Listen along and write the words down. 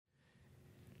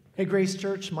Hey, Grace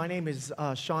Church, my name is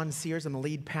Sean Sears. I'm the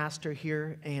lead pastor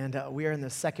here, and we are in the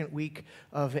second week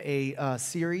of a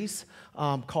series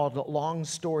called Long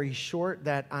Story Short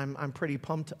that I'm pretty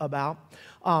pumped about.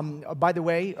 By the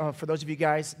way, for those of you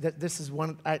guys, this is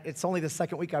it's only the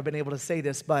second week I've been able to say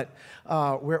this, but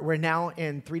we're now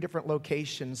in 3 different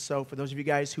locations. So for those of you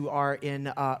guys who are in,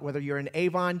 whether you're in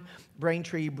Avon,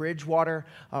 Braintree, Bridgewater,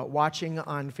 watching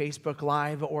on Facebook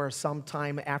Live or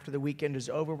sometime after the weekend is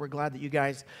over, we're glad that you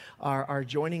guys are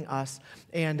joining us.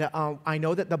 And I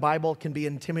know that the Bible can be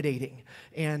intimidating.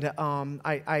 And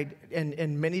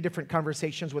in many different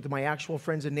conversations with my actual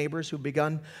friends and neighbors who've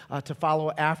begun to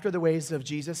follow after the ways of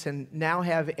Jesus and now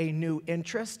have a new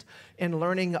interest in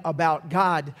learning about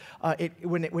God,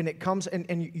 when it comes,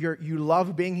 and you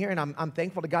love being here, and I'm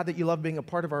thankful to God that you love being a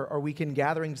part of our weekend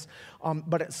gatherings,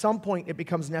 but at some point it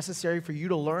becomes necessary for you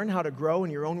to learn how to grow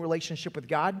in your own relationship with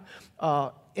God,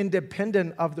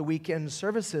 independent of the weekend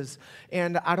services.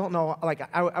 And I don't know,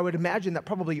 I would imagine that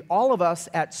probably all of us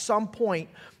at some point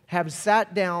have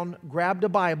sat down, grabbed a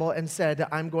Bible, and said,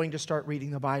 I'm going to start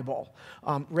reading the Bible.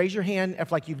 Raise your hand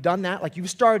if you've done that, you've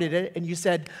started it, and you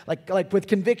said, with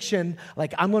conviction,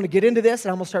 I'm going to get into this,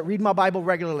 and I'm going to start reading my Bible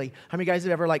regularly. How many of you guys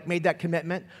have ever, made that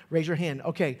commitment? Raise your hand.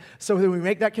 Okay, so then we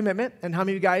make that commitment, and how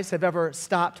many of you guys have ever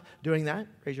stopped doing that?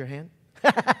 Raise your hand.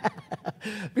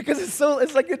 Because it's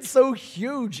so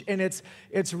huge, and it's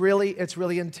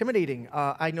really intimidating.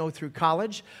 I know through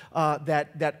college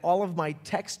that all of my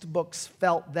textbooks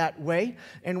felt that way,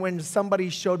 and when somebody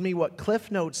showed me what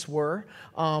Cliff Notes were,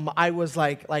 I was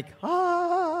right, it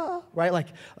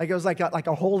was like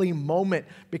a holy moment,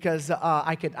 because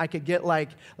I could get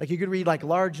you could read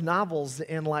large novels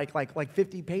in like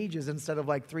 50 pages instead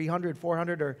of 300,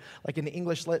 400, or in the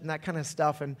English lit and that kind of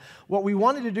stuff. And what we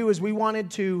wanted to do is we wanted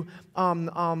to what's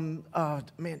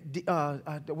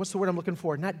the word I'm looking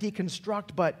for? Not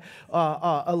deconstruct, but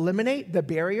eliminate the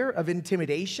barrier of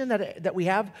intimidation that we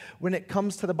have when it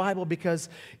comes to the Bible, because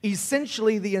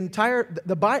essentially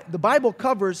the Bible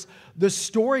covers the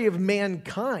story of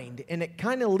mankind, and it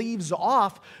kind of leaves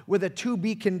off with a to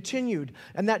be continued,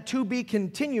 and that to be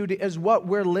continued is what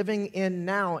we're living in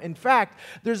now. In fact,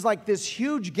 there's this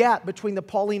huge gap between the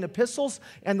Pauline epistles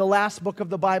and the last book of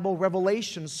the Bible,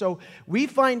 Revelation. So we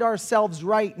find ourselves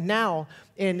right now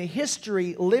in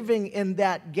history living in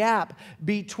that gap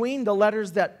between the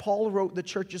letters that Paul wrote the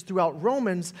churches throughout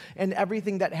Romans and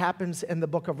everything that happens in the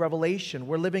book of Revelation.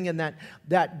 We're living in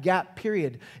that gap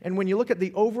period. And when you look at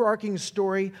the overarching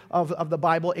story of the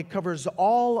Bible, it covers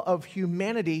all of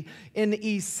humanity in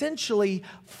essentially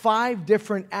 5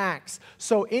 different acts.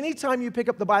 So anytime you pick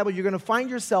up the Bible, you're going to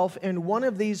find yourself in one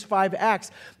of these 5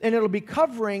 acts, and it'll be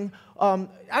covering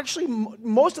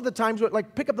most of the times,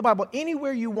 pick up the Bible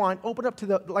anywhere you want, open up to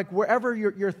the wherever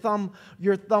your thumb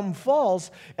falls,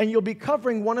 and you'll be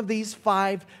covering one of these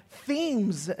 5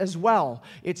 themes as well.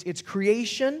 It's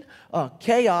creation,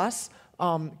 chaos,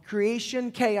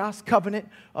 covenant,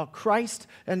 Christ,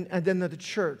 and then the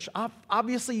church.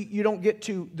 Obviously, you don't get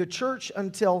to the church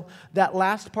until that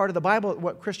last part of the Bible,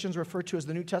 what Christians refer to as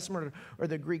the New Testament or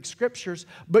the Greek Scriptures.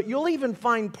 But you'll even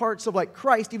find parts of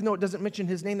Christ, even though it doesn't mention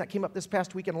his name. That came up this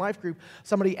past week in Life Group.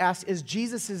 Somebody asked, is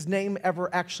Jesus' name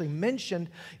ever actually mentioned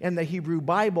in the Hebrew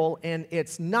Bible? And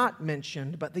it's not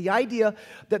mentioned. But the idea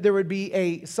that there would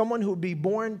be someone who would be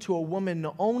born to a woman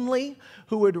only,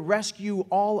 who would rescue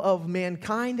all of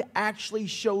mankind, actually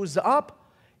shows up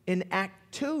in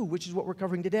Act 2, which is what we're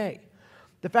covering today.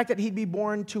 The fact that he'd be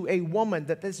born to a woman,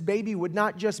 that this baby would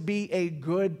not just be a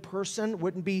good person,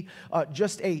 wouldn't be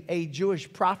just a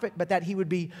Jewish prophet, but that he would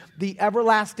be the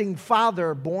everlasting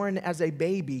Father born as a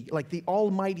baby, the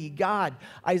Almighty God.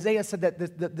 Isaiah said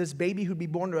that this baby who'd be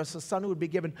born to us, a son who would be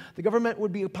given, the government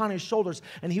would be upon his shoulders,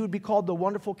 and he would be called the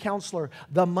Wonderful Counselor,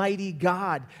 the Mighty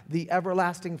God, the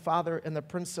Everlasting Father, and the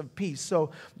Prince of Peace.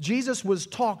 So Jesus was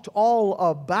talked all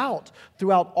about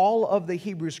throughout all of the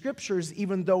Hebrew Scriptures,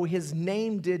 even though his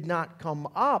name did not come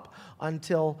up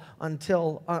until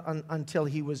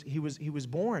he was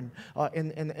born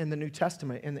in the New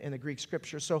Testament, in the Greek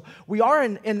Scripture. So we are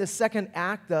in the second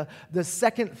act, the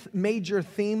second major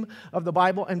theme of the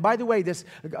Bible. And by the way, this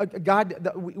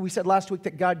we said last week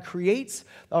that God creates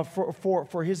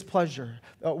for his pleasure.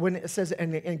 When it says,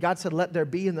 and God said, "Let there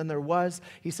be," and then there was.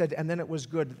 He said, and then it was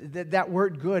good. That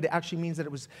word "good" actually means that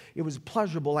it was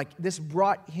pleasurable. This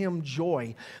brought him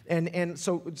joy, and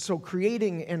so creating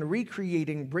creating and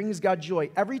recreating brings God joy.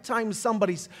 Every time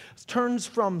somebody turns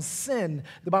from sin,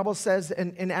 the Bible says,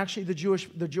 and actually the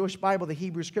Jewish Bible, the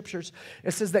Hebrew Scriptures,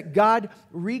 it says that God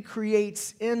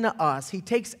recreates in us. He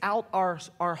takes out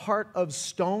our heart of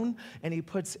stone and He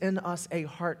puts in us a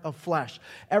heart of flesh.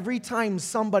 Every time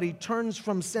somebody turns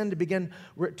from sin to begin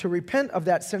to repent of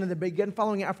that sin and to begin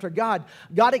following after God,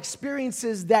 God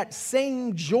experiences that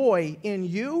same joy in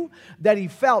you that He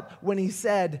felt when He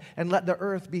said, and let the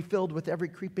earth be filled with every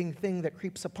creeping thing that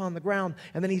creeps upon the ground.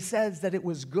 And then He says that it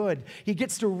was good. He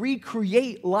gets to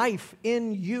recreate life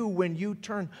in you when you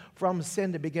turn from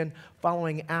sin to begin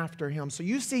following after Him. So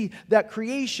you see that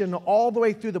creation all the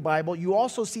way through the Bible. You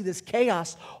also see this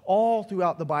chaos all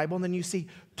throughout the Bible. And then you see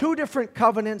two different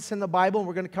covenants in the Bible, and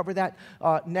we're going to cover that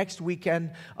next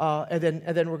weekend. And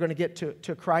then we're going to get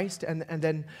to Christ, and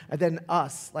then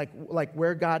us, like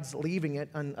where God's leaving it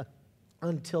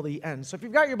until the end. So if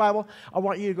you've got your Bible, I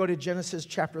want you to go to Genesis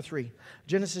chapter 3.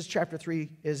 Genesis chapter 3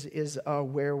 is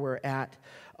where we're at.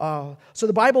 So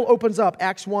the Bible opens up,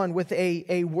 Acts 1, with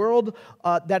a world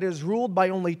that is ruled by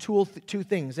only two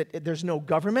things. There's no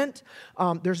government,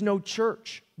 there's no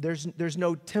church, there's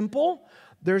no temple,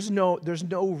 there's no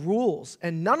rules,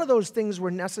 and none of those things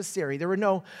were necessary. There were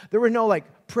no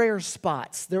like prayer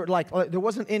spots. There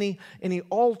wasn't any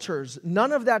altars.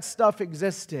 None of that stuff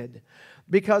existed,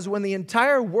 because when the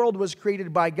entire world was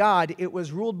created by God, it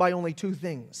was ruled by only two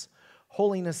things: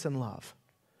 holiness and love.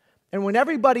 And when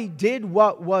everybody did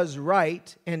what was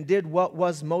right and did what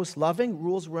was most loving,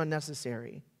 rules were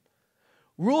unnecessary.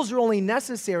 Rules are only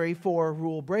necessary for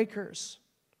rule breakers,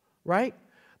 right?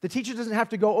 The teacher doesn't have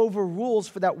to go over rules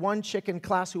for that one chick in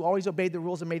class who always obeyed the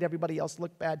rules and made everybody else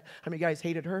look bad. How many guys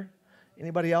hated her?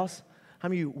 Anybody else? How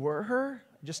many of you were her?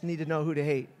 Just need to know who to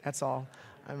hate. That's all.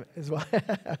 As well.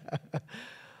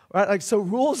 Right? Like, so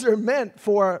rules are meant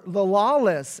for the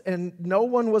lawless, and no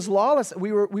one was lawless.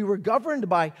 We were governed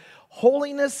by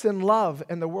holiness and love,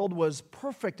 and the world was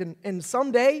perfect. And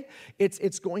someday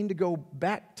it's going to go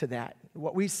back to that.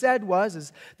 What we said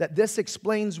is that this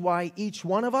explains why each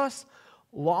one of us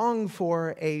long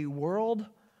for a world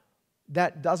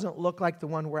that doesn't look like the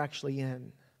one we're actually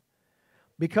in.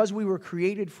 Because we were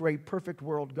created for a perfect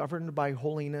world governed by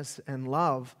holiness and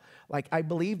love, like I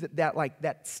believe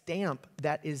that stamp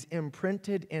that is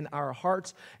imprinted in our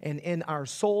hearts and in our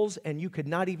souls, and you could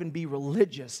not even be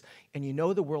religious, and you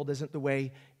know the world isn't the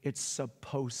way it's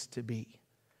supposed to be.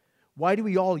 Why do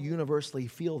we all universally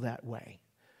feel that way?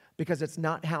 Because it's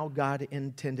not how God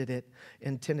intended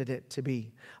it to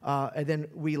be. And then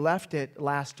we left it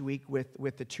last week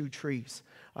with the two trees.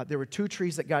 There were two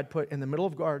trees that God put in the middle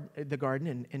of the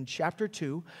garden. In chapter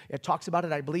 2, it talks about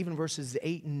it, I believe, in verses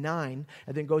 8 and 9,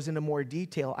 and then goes into more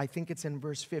detail. I think it's in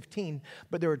verse 15.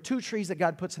 But there were two trees that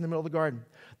God puts in the middle of the garden.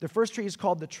 The first tree is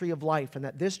called the tree of life, and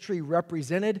that this tree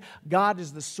represented God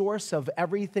is the source of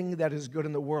everything that is good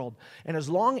in the world. And as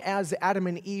long as Adam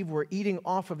and Eve were eating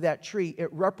off of that tree,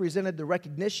 it represented the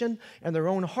recognition in their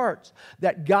own hearts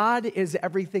that God is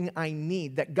everything I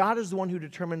need, that God is the one who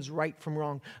determines right from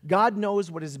wrong. God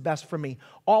knows what is best for me.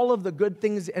 All of the good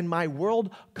things in my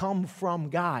world come from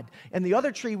God. And the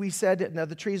other tree we said, now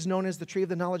the tree is known as the tree of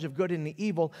the knowledge of good and the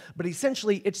evil, but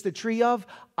essentially it's the tree of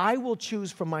I will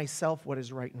choose for myself what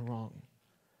is right and wrong.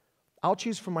 I'll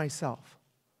choose for myself.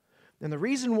 And the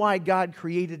reason why God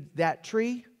created that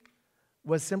tree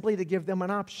was simply to give them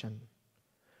an option.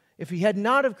 If He had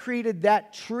not have created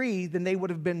that tree, then they would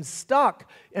have been stuck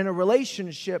in a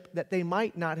relationship that they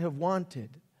might not have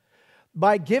wanted.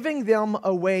 By giving them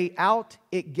a way out,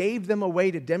 it gave them a way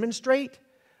to demonstrate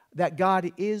that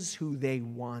God is who they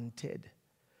wanted.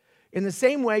 In the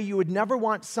same way, you would never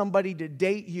want somebody to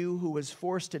date you who was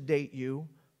forced to date you,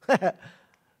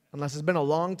 unless it's been a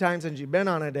long time since you've been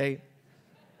on a date,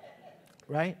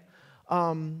 right?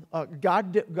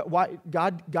 God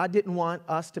didn't want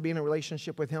us to be in a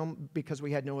relationship with Him because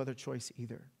we had no other choice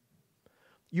either.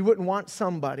 You wouldn't want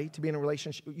somebody to be in a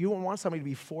relationship. You wouldn't want somebody to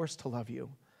be forced to love you.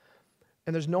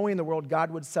 And there's no way in the world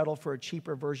God would settle for a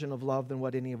cheaper version of love than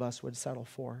what any of us would settle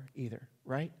for either,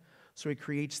 right? So He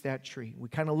creates that tree. We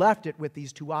kind of left it with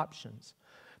these two options.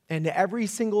 And every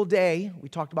single day, we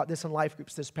talked about this in life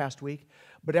groups this past week,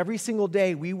 but every single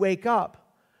day we wake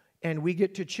up and we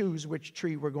get to choose which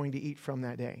tree we're going to eat from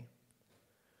that day.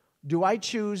 Do I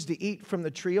choose to eat from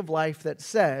the tree of life that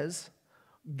says,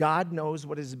 God knows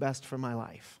what is best for my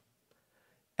life?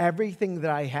 Everything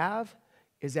that I have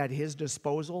is at His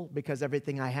disposal because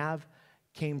everything I have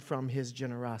came from His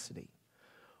generosity.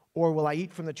 Or will I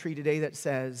eat from the tree today that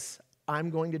says,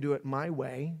 I'm going to do it my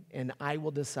way and I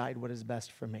will decide what is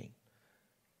best for me?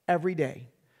 Every day,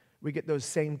 we get those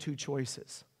same two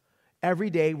choices. Every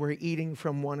day we're eating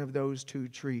from one of those two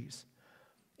trees.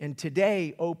 And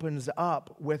today opens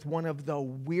up with one of the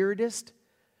weirdest,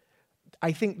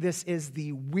 I think this is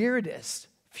the weirdest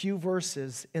few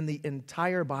verses in the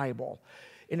entire Bible.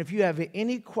 And if you have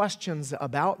any questions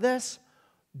about this,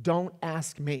 don't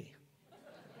ask me.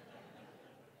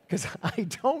 Because I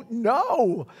don't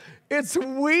know. It's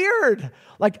weird.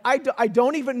 Like, I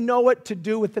don't even know what to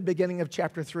do with the beginning of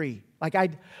chapter 3.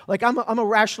 I'm a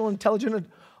rational, intelligent.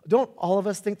 Don't all of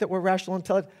us think that we're rational,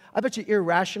 intelligent? I bet you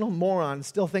irrational morons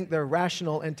still think they're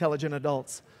rational, intelligent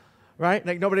adults. Right?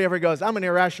 Like, nobody ever goes, I'm an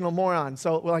irrational moron.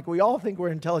 So, like, we all think we're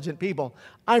intelligent people.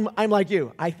 I'm like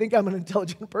you. I think I'm an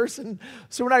intelligent person.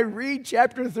 So when I read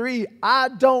chapter 3, I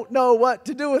don't know what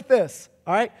to do with this.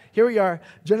 All right, here we are,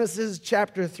 Genesis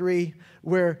chapter 3,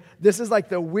 where this is like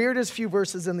the weirdest few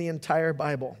verses in the entire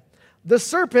Bible. The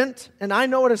serpent, and I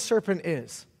know what a serpent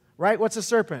is, right? What's a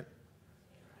serpent?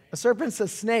 A serpent's a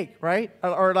snake, right?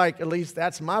 Or like, at least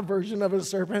that's my version of a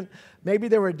serpent. Maybe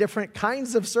there were different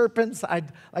kinds of serpents. I'm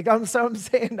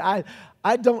saying I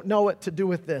don't know what to do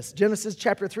with this. Genesis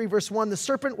chapter 3, verse 1, the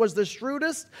serpent was the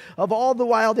shrewdest of all the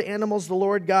wild animals the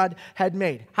Lord God had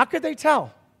made. How could they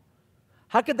tell?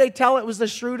 How could they tell it was the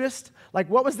shrewdest? Like,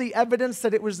 what was the evidence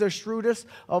that it was the shrewdest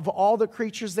of all the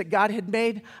creatures that God had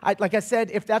made? Like I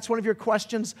said, if that's one of your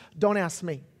questions, don't ask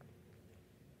me.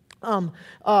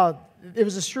 It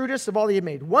was the shrewdest of all he had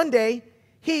made. One day,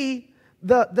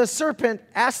 the serpent,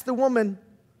 asked the woman,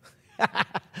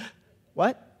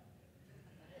 what?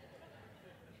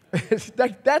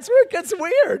 That's where it gets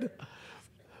weird.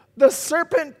 The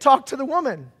serpent talked to the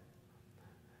woman.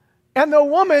 And the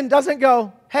woman doesn't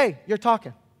go, hey, you're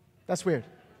talking. That's weird.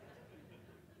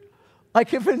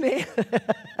 Like if the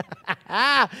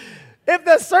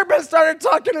serpent started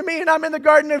talking to me and I'm in the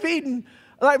Garden of Eden,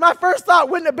 like my first thought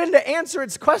wouldn't have been to answer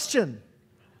its question.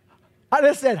 I'd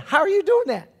have said, how are you doing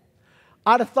that?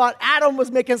 I'd have thought Adam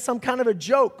was making some kind of a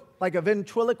joke, like a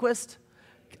ventriloquist,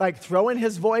 like throwing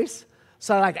his voice.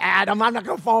 So like, Adam, I'm not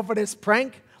going to fall for this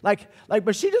prank.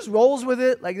 But she just rolls with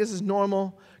it, like this is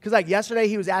normal. Because like yesterday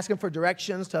he was asking for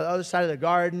directions to the other side of the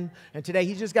garden, and today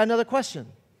he's just got another question.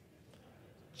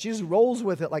 She just rolls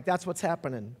with it like that's what's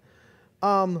happening.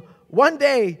 One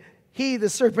day, the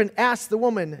serpent, asked the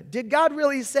woman, did God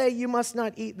really say you must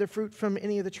not eat the fruit from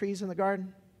any of the trees in the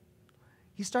garden?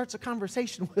 He starts a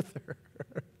conversation with her.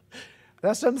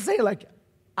 That's what I'm saying. Like,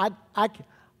 I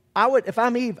would, if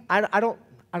I'm Eve, I don't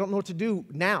know what to do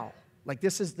now. Like,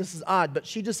 this is odd, but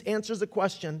she just answers the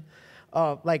question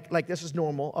like this is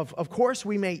normal. Of course,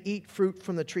 we may eat fruit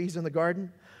from the trees in the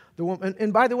garden. The woman,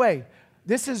 and by the way,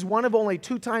 this is one of only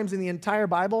 2 times in the entire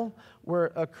Bible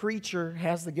where a creature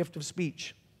has the gift of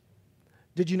speech.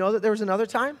 Did you know that there was another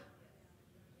time?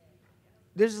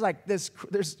 There's like this.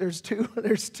 There's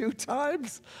 2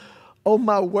 times. Oh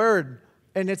my word!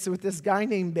 And it's with this guy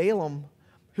named Balaam,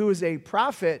 who is a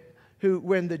prophet. Who,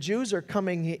 when the Jews are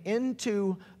coming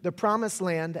into the promised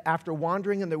land after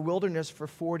wandering in the wilderness for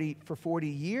 40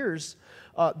 years,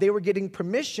 they were getting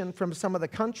permission from some of the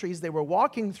countries they were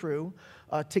walking through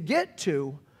to get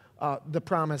to the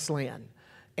promised land.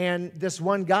 And this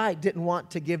one guy didn't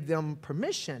want to give them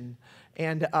permission.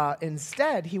 And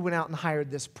instead, he went out and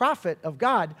hired this prophet of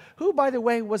God, who, by the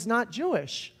way, was not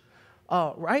Jewish,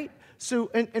 right? So,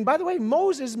 and by the way,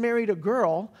 Moses married a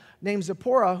girl named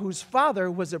Zipporah, whose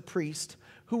father was a priest,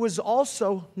 who was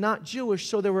also not Jewish.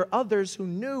 So there were others who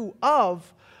knew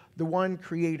of the one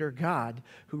creator God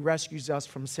who rescues us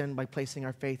from sin by placing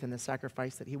our faith in the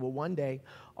sacrifice that he will one day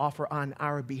offer on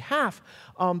our behalf.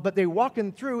 But they're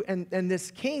walking through, and this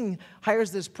king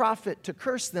hires this prophet to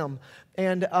curse them.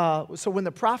 And so when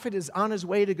the prophet is on his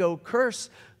way to go curse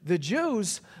the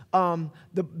Jews,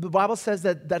 the Bible says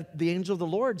that the angel of the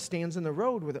Lord stands in the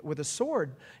road with a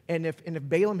sword. And if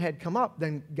Balaam had come up,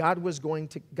 then God was going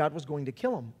to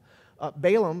kill him.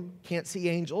 Balaam can't see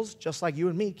angels, just like you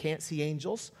and me can't see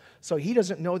angels. So he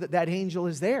doesn't know that angel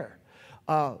is there.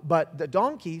 But the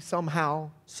donkey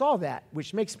somehow saw that,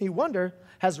 which makes me wonder,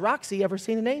 has Roxy ever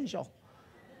seen an angel?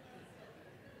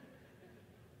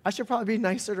 I should probably be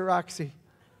nicer to Roxy.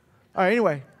 All right,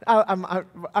 anyway,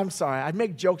 I'm sorry. I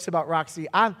make jokes about Roxy.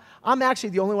 I'm actually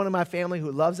the only one in my family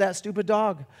who loves that stupid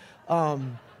dog.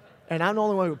 And I'm the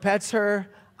only one who pets her.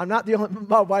 I'm not the only,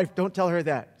 my wife, don't tell her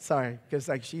that. Sorry, because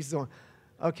like she's the one.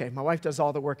 Okay, my wife does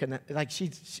all the work in that. Like she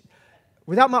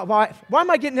without my wife, why am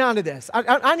I getting down to this?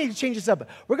 I need to change this up.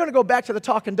 We're going to go back to the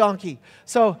talking donkey.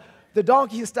 So the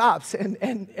donkey stops,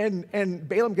 and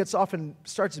Balaam gets off and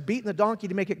starts beating the donkey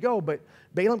to make it go. But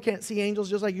Balaam can't see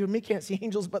angels just like you and me can't see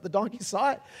angels, but the donkey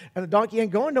saw it, and the donkey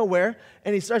ain't going nowhere.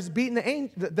 And he starts beating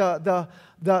the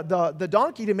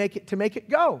donkey to make it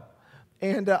go.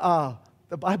 And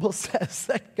the Bible says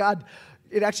that God,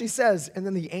 it actually says, and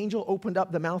then the angel opened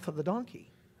up the mouth of the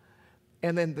donkey.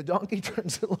 And then the donkey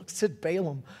turns and looks at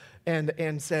Balaam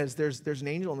and says, there's an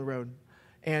angel on the road.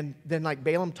 And then like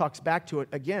Balaam talks back to it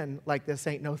again, like this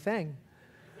ain't no thing.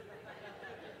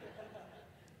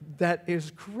 That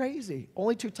is crazy.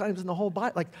 Only 2 times in the whole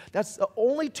Bible. Like that's the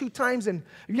only 2 times in.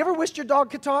 Have you ever wished your dog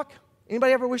could talk?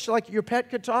 Anybody ever wish like your pet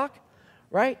could talk?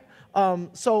 Right?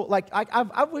 So like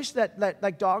I've wished that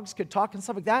like dogs could talk and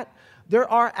stuff like that. There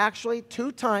are actually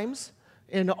 2 times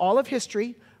in all of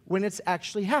history when it's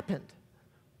actually happened.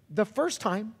 The first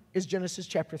time is Genesis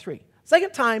chapter 3.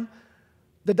 Second time,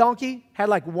 the donkey had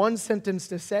like 1 sentence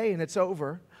to say and it's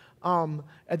over. And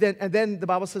then the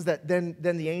Bible says that then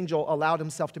the angel allowed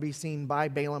himself to be seen by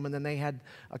Balaam, and then they had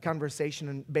a conversation,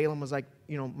 and Balaam was like,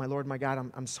 my Lord, my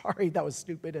God, I'm sorry, that was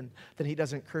stupid, and then he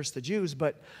doesn't curse the Jews,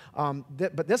 but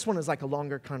this one is like a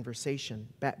longer conversation.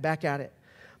 Back at it.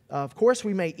 Of course,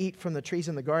 we may eat from the trees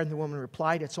in the garden, the woman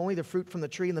replied. It's only the fruit from the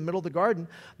tree in the middle of the garden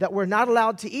that we're not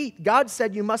allowed to eat. God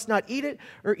said you must not eat it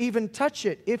or even touch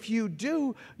it. If you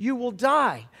do, you will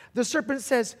die. The serpent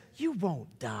says, you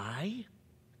won't die.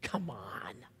 Come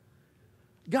on.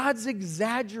 God's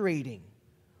exaggerating.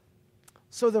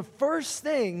 So the first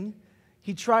thing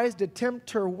he tries to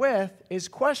tempt her with is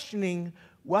questioning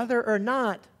whether or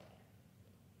not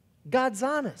God's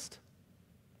honest.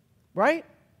 Right?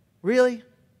 Really?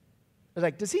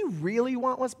 Like, does he really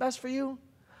want what's best for you?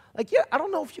 Like, yeah, I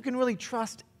don't know if you can really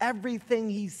trust everything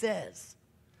he says.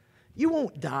 You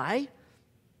won't die.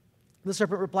 The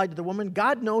serpent replied to the woman,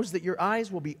 God knows that your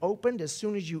eyes will be opened as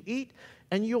soon as you eat,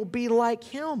 and you'll be like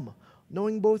him,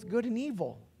 knowing both good and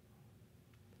evil.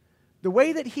 The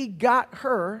way that he got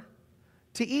her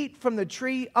to eat from the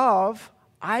tree of,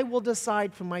 I will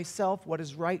decide for myself what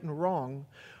is right and wrong,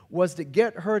 was to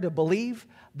get her to believe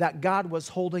that God was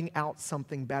holding out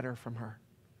something better from her.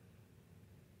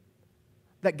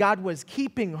 That God was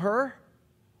keeping her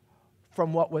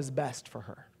from what was best for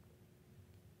her.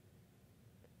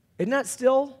 Isn't that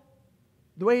still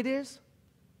the way it is?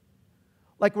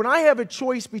 Like when I have a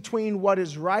choice between what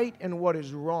is right and what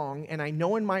is wrong, and I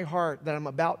know in my heart that I'm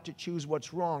about to choose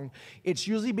what's wrong, it's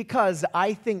usually because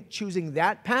I think choosing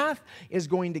that path is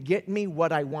going to get me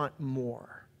what I want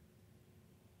more.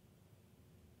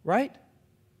 Right?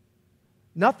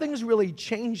 Nothing's really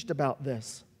changed about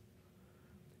this.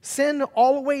 Sin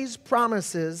always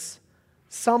promises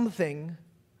something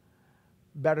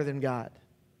better than God.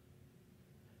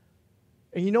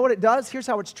 And you know what it does? Here's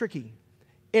how it's tricky.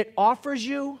 It offers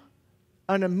you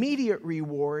an immediate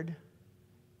reward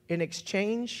in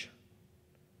exchange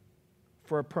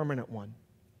for a permanent one.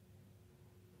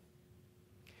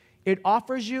 It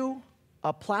offers you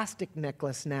a plastic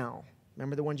necklace now.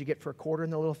 Remember the ones you get for $0.25 in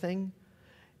the little thing?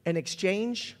 In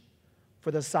exchange for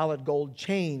the solid gold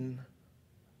chain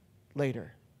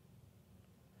later.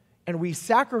 And we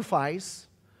sacrifice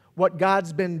what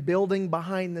God's been building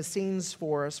behind the scenes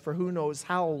for us for who knows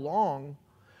how long.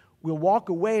 We'll walk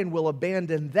away and we'll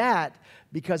abandon that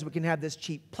because we can have this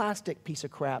cheap plastic piece of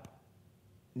crap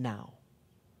now.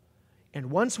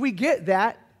 And once we get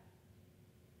that,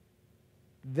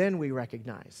 then we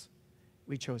recognize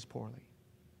we chose poorly.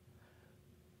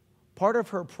 Part of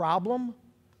her problem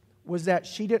was that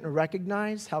she didn't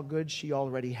recognize how good she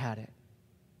already had it.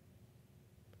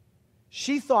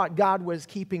 She thought God was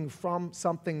keeping from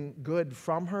something good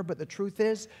from her, but the truth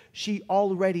is, she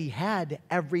already had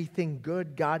everything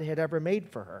good God had ever made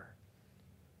for her.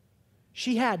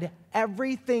 She had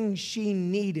everything she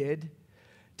needed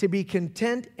to be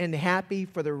content and happy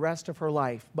for the rest of her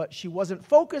life, but she wasn't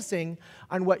focusing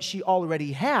on what she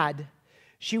already had.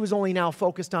 She was only now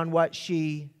focused on what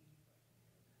she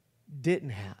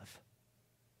didn't have.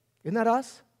 Isn't that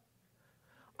us?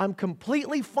 I'm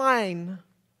completely fine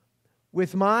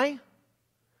with my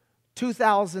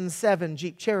 2007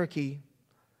 Jeep Cherokee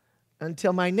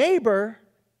until my neighbor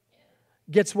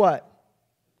gets what?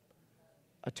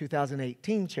 A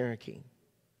 2018 Cherokee.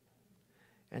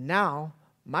 And now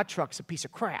my truck's a piece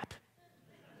of crap.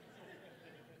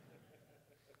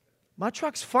 My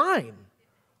truck's fine.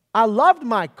 I loved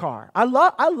my car. I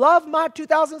love my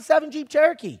 2007 Jeep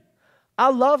Cherokee. I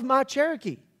love my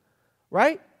Cherokee,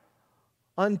 right?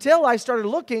 Until I started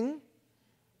looking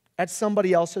at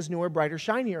somebody else's newer, brighter,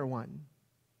 shinier one.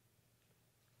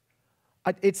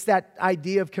 It's that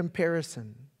idea of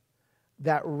comparison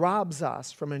that robs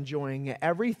us from enjoying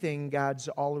everything God's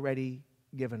already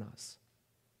given us.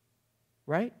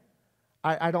 Right?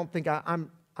 I don't think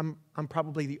I'm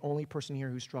probably the only person here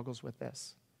who struggles with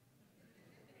this.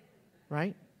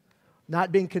 Right?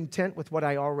 Not being content with what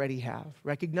I already have.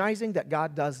 Recognizing that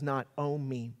God does not owe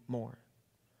me more.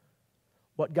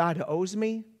 What God owes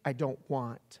me, I don't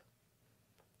want.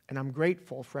 And I'm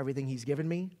grateful for everything he's given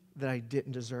me that I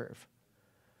didn't deserve.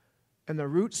 And the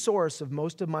root source of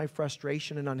most of my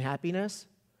frustration and unhappiness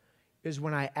is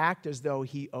when I act as though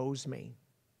he owes me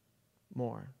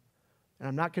more. And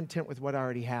I'm not content with what I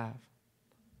already have.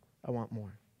 I want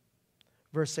more.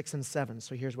 Verse 6 and 7,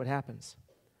 so here's what happens.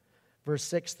 Verse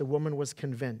 6, the woman was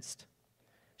convinced.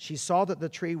 She saw that the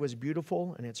tree was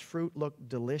beautiful and its fruit looked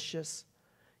delicious,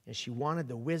 and she wanted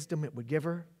the wisdom it would give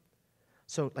her.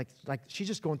 So like she's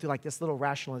just going through like this little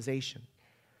rationalization.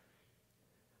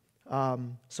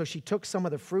 So she took some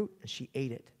of the fruit and she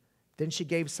ate it. Then she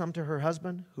gave some to her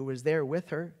husband who was there with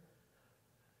her.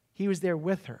 He was there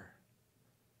with her.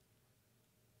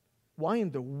 Why in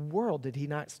the world did he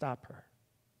not stop her?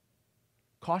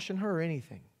 Caution her or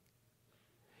anything?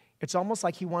 It's almost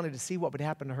like he wanted to see what would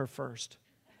happen to her first.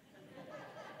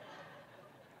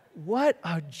 What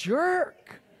a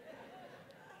jerk,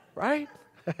 right?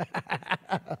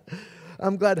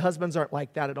 I'm glad husbands aren't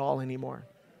like that at all anymore.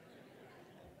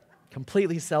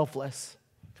 Completely selfless.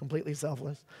 Completely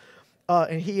selfless.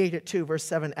 And he ate it too. Verse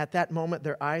 7, at that moment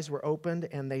their eyes were opened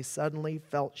and they suddenly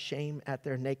felt shame at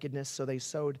their nakedness. So they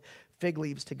sewed fig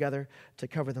leaves together to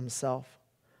cover themselves.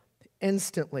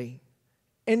 Instantly,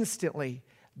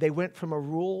 they went from a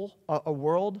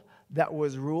world that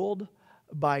was ruled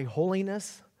by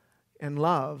holiness and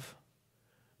love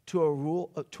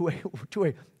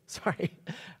sorry,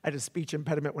 I had a speech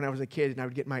impediment when I was a kid and I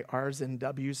would get my R's and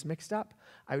W's mixed up.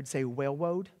 I would say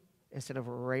railroad instead of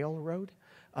railroad.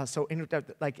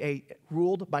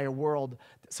 Ruled by a world,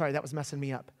 sorry, that was messing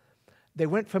me up. They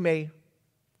went from a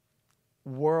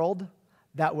world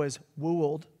that was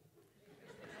ruled,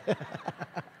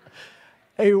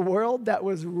 a world that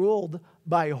was ruled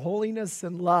by holiness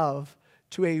and love,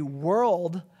 to a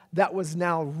world that was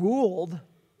now ruled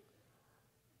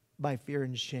by fear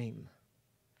and shame.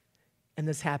 And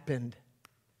this happened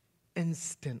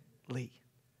instantly.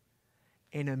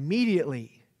 And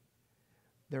immediately,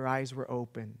 their eyes were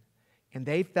open. And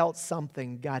they felt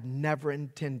something God never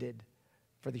intended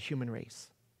for the human race.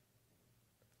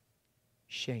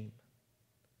 Shame.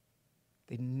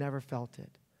 They never felt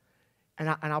it. And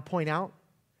I'll point out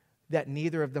that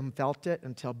neither of them felt it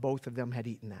until both of them had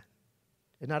eaten that.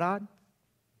 Isn't that odd?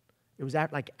 It was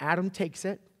like Adam takes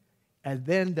it, and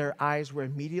then their eyes were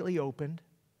immediately opened,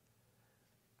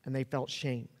 and they felt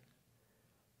shame.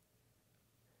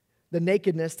 The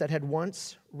nakedness that had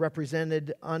once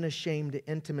represented unashamed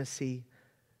intimacy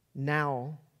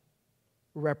now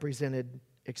represented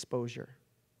exposure.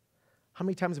 How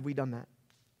many times have we done that?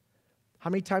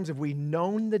 How many times have we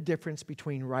known the difference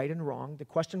between right and wrong? The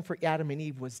question for Adam and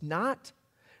Eve was not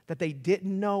that they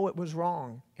didn't know it was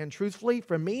wrong. And truthfully,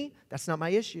 for me, that's not my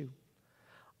issue.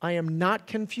 I am not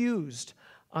confused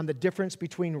on the difference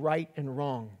between right and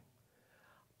wrong.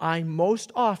 I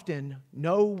most often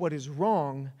know what is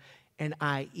wrong, and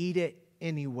I eat it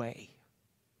anyway.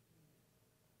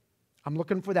 I'm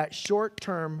looking for that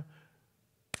short-term,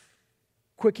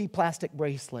 quickie plastic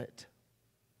bracelet.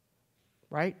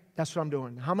 Right? That's what I'm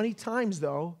doing. How many times,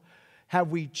 though, have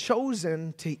we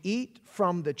chosen to eat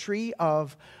from the tree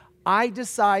of, I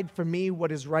decide for me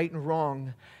what is right and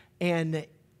wrong, and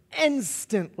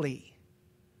instantly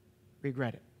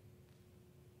regret it?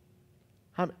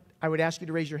 I would ask you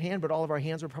to raise your hand, but all of our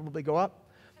hands would probably go up.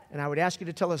 And I would ask you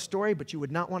to tell a story, but you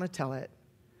would not want to tell it.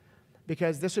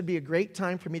 Because this would be a great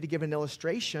time for me to give an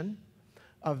illustration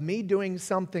of me doing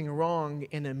something wrong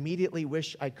and immediately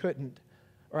wish I couldn't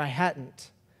or I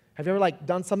hadn't. Have you ever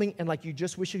done something and you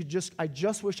just wish I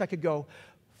just wish I could go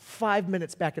 5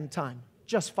 minutes back in time?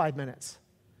 Just 5 minutes.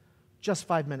 Just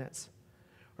 5 minutes.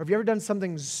 Or have you ever done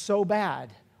something so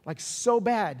bad,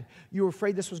 you were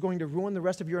afraid this was going to ruin the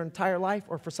rest of your entire life?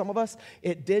 Or for some of us,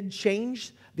 it did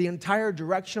change the entire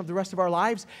direction of the rest of our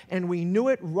lives, and we knew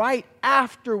it right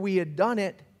after we had done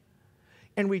it,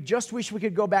 and we just wish we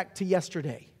could go back to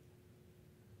yesterday.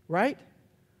 Right?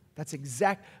 That's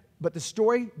exact. But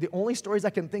the only stories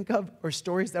I can think of are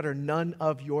stories that are none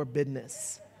of your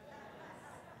business.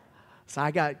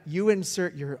 So you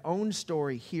insert your own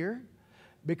story here,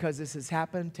 because this has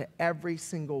happened to every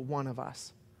single one of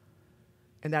us.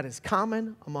 And that is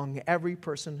common among every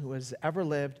person who has ever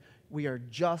lived. We are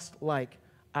just like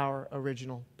our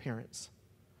original parents.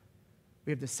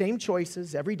 We have the same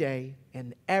choices every day,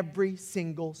 and every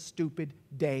single stupid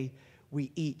day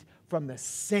we eat from the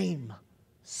same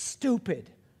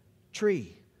stupid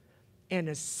tree. And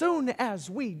as soon as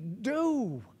we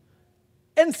do,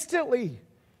 instantly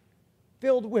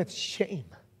filled with shame,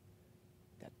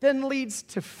 that then leads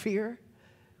to fear,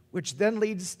 which then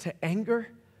leads to anger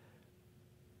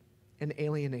and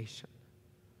alienation.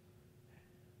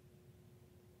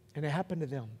 And it happened to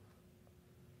them.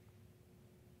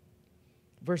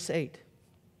 Verse 8.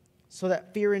 So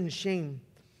that fear and shame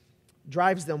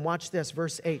drives them. Watch this,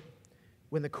 verse 8.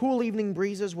 When the cool evening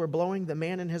breezes were blowing, the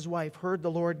man and his wife heard the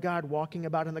Lord God walking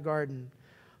about in the garden.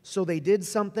 So they did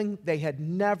something they had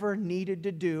never needed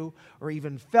to do or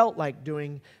even felt like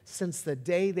doing since the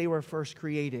day they were first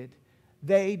created.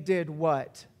 They did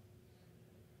what?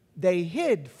 They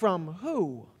hid from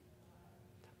who?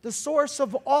 The source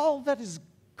of all that is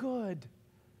good.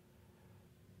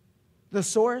 The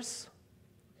source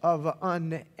of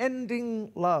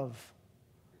unending love.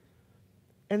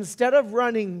 Instead of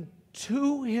running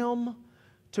to Him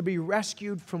to be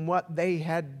rescued from what they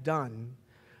had done,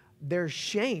 their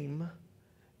shame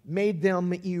made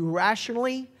them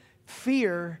irrationally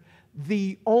fear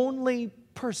the only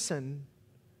person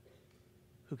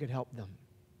who could help them.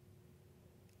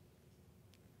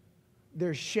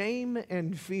 Their shame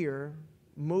and fear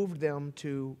moved them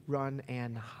to run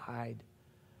and hide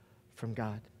from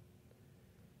God.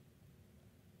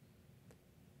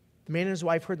 The man and his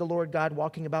wife heard the Lord God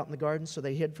walking about in the garden, so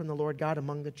they hid from the Lord God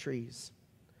among the trees.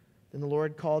 Then the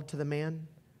Lord called to the man,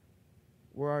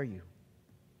 "Where are you?"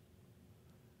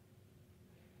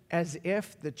 As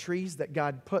if the trees that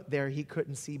God put there He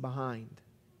couldn't see behind.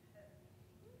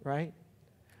 Right?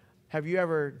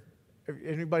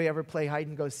 Anybody ever play hide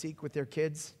and go seek with their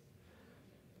kids?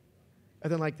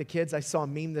 And then like the kids, I saw a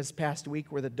meme this past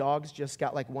week where the dogs just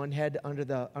got like one head under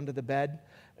the bed.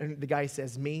 And the guy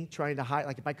says, me, trying to hide.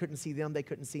 Like if I couldn't see them, they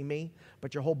couldn't see me.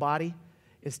 But your whole body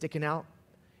is sticking out.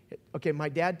 Okay, my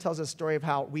dad tells a story of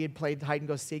how we had played hide and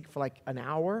go seek for like an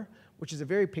hour, which is a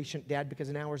very patient dad because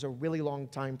an hour is a really long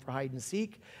time for hide and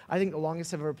seek. I think the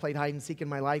longest I've ever played hide and seek in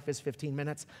my life is 15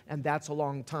 minutes, and that's a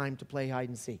long time to play hide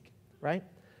and seek, right?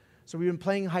 So we've been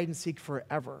playing hide and seek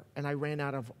forever, and I ran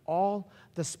out of all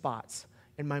the spots.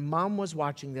 And my mom was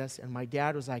watching this, and my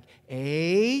dad was like,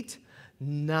 8,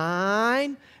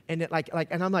 9, and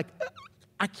and I'm like,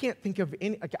 I can't think of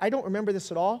any. I don't remember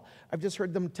this at all. I've just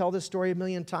heard them tell this story a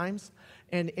million times.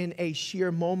 And in a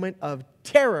sheer moment of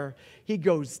terror, he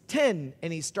goes 10,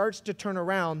 and he starts to turn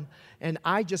around, and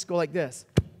I just go like this.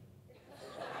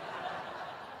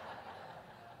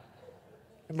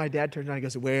 And my dad turns around and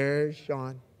goes, "Where's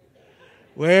Sean?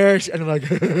 Where's?" And I'm like,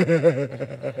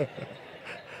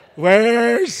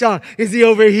 "Where's Sean? Is he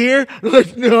over here?" I'm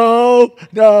like,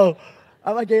 no.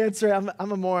 I'm like, answer. I'm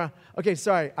a moron. Okay,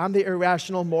 sorry. I'm the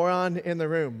irrational moron in the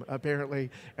room,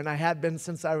 apparently. And I have been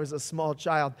since I was a small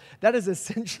child. That is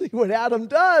essentially what Adam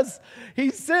does. He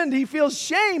sinned. He feels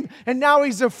shame. And now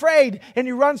he's afraid. And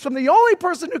he runs from the only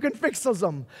person who can fix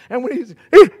him. And when he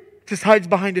just hides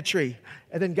behind a tree.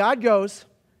 And then God goes,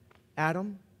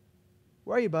 "Adam,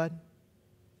 where are you, bud?"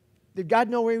 Did God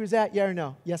know where he was at? Yeah or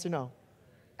no? Yes or no?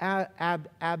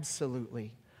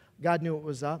 Absolutely. God knew what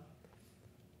was up.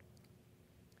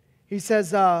 He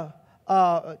says, where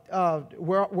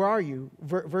are you?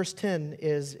 Verse 10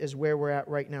 is where we're at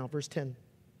right now. Verse 10.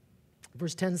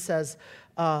 Verse 10 says,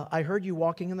 I heard you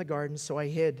walking in the garden, so I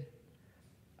hid.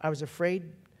 I was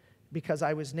afraid because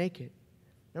I was naked.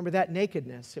 Remember that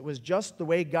nakedness. It was just the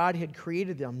way God had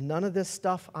created them. None of this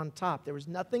stuff on top. There was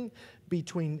nothing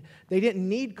between. They didn't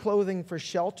need clothing for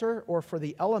shelter or for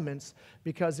the elements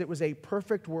because it was a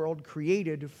perfect world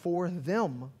created for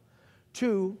them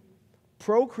to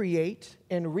procreate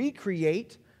and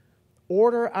recreate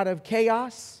order out of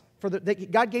chaos.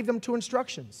 God gave them 2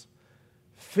 instructions.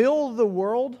 Fill the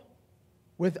world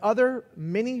with other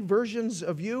many versions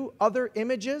of you, other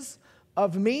images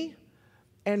of me,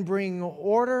 and bring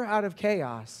order out of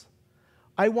chaos.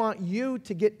 I want you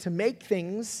to get to make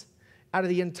things out of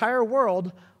the entire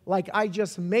world like I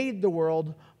just made the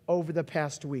world over the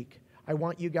past week. I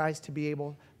want you guys to be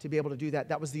able to do that.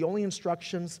 That was the only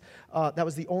instructions. That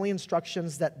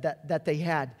they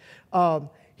had.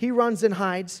 He runs and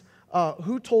hides.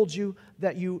 Who told you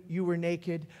that you were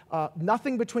naked?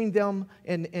 Nothing between them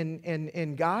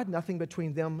and God. Nothing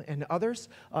between them and others.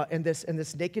 And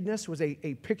this nakedness was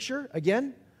a picture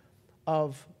again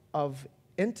of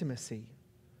intimacy,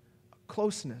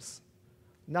 closeness.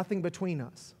 Nothing between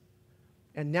us.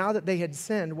 And now that they had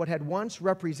sinned, what had once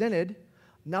represented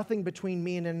nothing between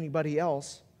me and anybody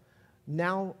else,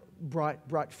 now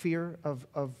brought fear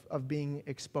of being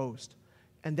exposed.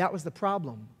 And that was the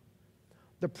problem.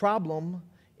 The problem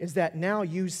is that now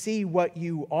you see what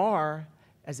you are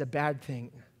as a bad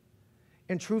thing.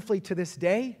 And truthfully, to this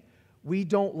day, we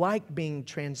don't like being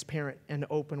transparent and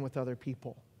open with other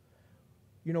people.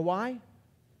 You know why?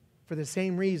 For the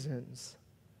same reasons.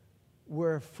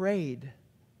 We're afraid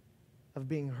of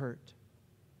being hurt.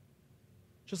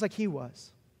 Just like he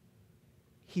was.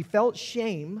 He felt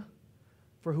shame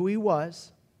for who he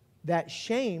was. That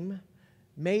shame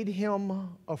made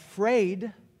him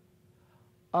afraid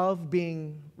of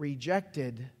being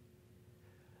rejected.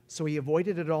 So he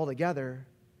avoided it altogether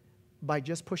by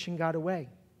just pushing God away.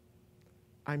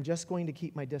 I'm just going to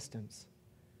keep my distance.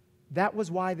 That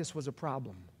was why this was a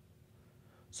problem.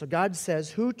 So God says,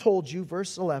 who told you,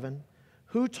 verse 11,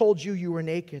 who told you you were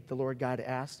naked? The Lord God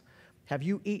asked. Have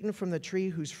you eaten from the tree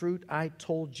whose fruit I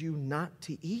told you not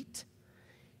to eat?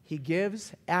 He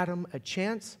gives Adam a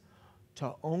chance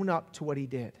to own up to what he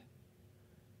did.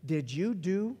 Did you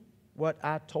do what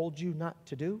I told you not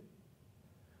to do?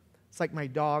 It's like my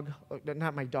dog,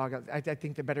 not my dog, I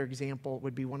think the better example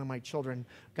would be one of my children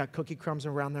got cookie crumbs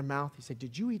around their mouth. He said,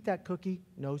 did you eat that cookie?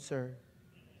 No, sir.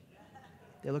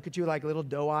 They look at you like little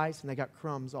doe eyes and they got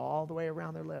crumbs all the way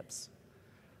around their lips.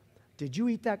 Did you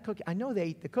eat that cookie? I know they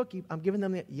ate the cookie. I'm giving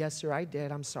them the, yes, sir, I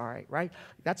did. I'm sorry, right?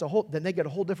 That's a whole, then they get a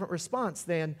whole different response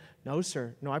than, no,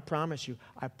 sir. No, I promise you,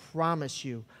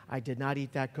 I did not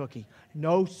eat that cookie.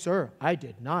 No, sir, I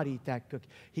did not eat that cookie.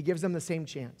 He gives them the same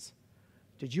chance.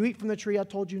 Did you eat from the tree I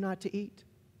told you not to eat?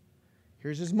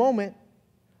 Here's his moment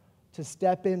to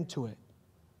step into it,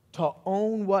 to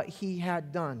own what he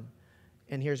had done.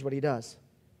 And here's what he does.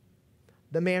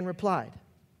 The man replied,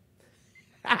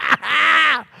 it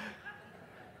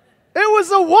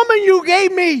was a woman you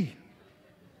gave me,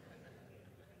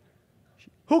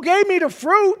 who gave me the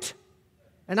fruit,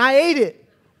 and I ate it. It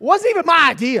wasn't even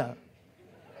my idea.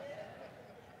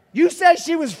 You said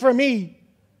she was for me.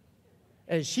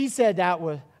 And she said that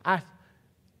was,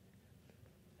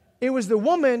 it was the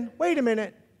woman, wait a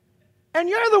minute, and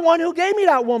you're the one who gave me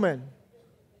that woman.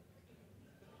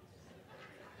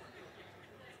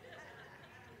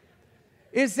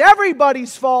 It's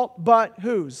everybody's fault, but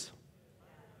whose?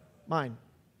 Mine.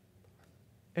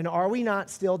 And are we not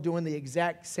still doing the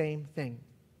exact same thing?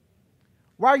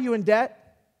 Why are you in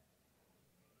debt?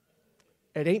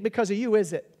 It ain't because of you,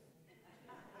 is it?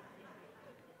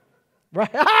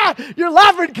 Right? You're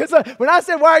laughing because when I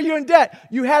said, why are you in debt?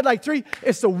 You had like three.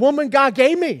 It's the woman God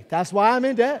gave me. That's why I'm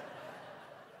in debt.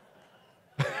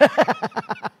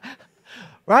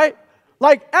 Right?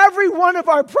 Like every one of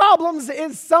our problems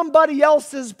is somebody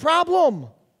else's problem.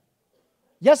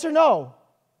 Yes or no?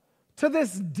 To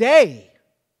this day,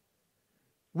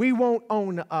 we won't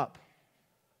own up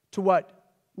to what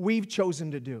we've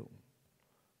chosen to do.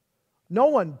 No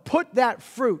one put that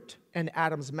fruit in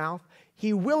Adam's mouth.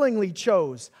 He willingly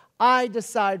chose, I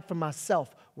decide for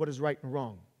myself what is right and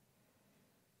wrong.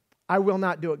 I will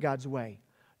not do it God's way.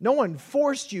 No one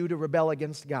forced you to rebel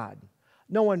against God.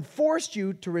 No one forced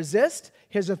you to resist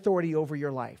His authority over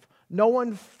your life. No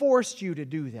one forced you to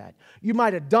do that. You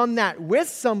might have done that with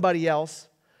somebody else,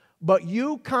 but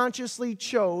you consciously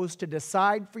chose to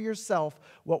decide for yourself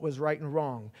what was right and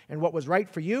wrong. And what was right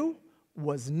for you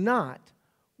was not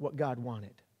what God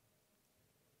wanted.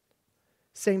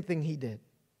 Same thing he did.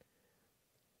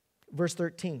 Verse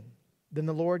 13. Then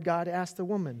the Lord God asked the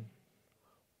woman,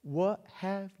 what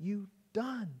have you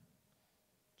done?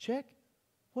 Check.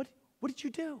 What did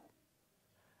you do?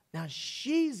 Now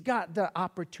she's got the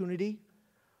opportunity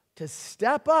to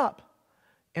step up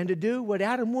and to do what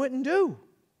Adam wouldn't do.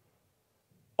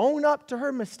 Own up to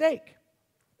her mistake.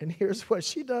 And here's what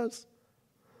she does.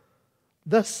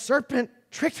 The serpent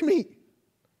tricked me.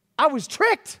 I was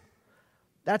tricked.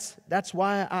 That's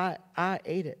why I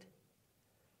ate it.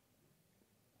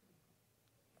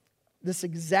 This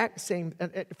exact same,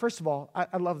 first of all,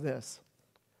 I love this.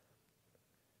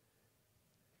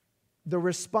 The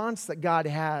response that God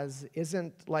has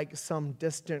isn't like some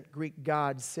distant Greek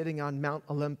god sitting on Mount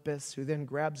Olympus who then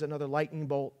grabs another lightning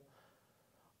bolt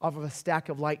off of a stack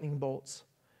of lightning bolts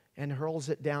and hurls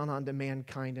it down onto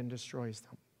mankind and destroys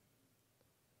them.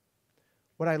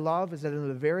 What I love is that in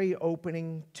the very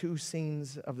opening two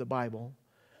scenes of the Bible,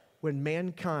 when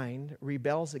mankind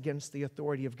rebels against the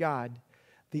authority of God,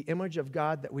 the image of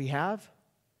God that we have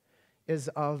is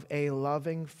of a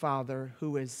loving father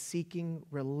who is seeking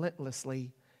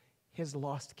relentlessly his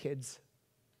lost kids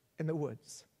in the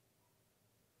woods.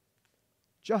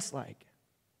 Just like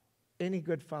any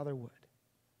good father would.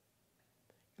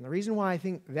 And the reason why I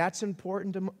think that's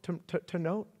important to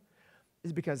note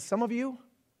is because some of you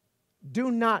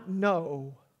do not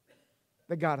know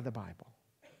the God of the Bible.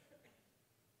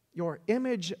 Your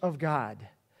image of God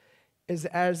is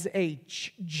as a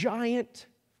giant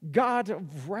God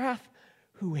of wrath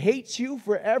who hates you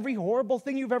for every horrible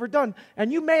thing you've ever done.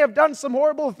 And you may have done some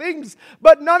horrible things,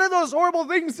 but none of those horrible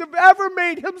things have ever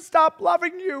made him stop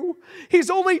loving you. He's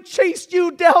only chased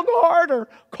you down harder,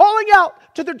 calling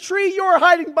out to the tree you're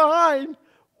hiding behind.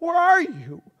 Where are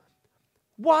you?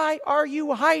 Why are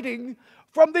you hiding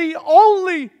from the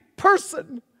only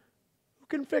person who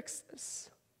can fix this.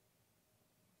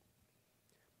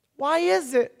 Why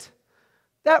is it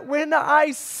that when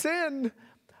I sin,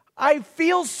 I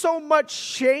feel so much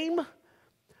shame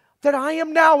that I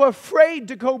am now afraid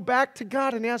to go back to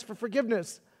God and ask for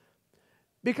forgiveness?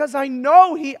 Because I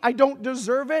know I don't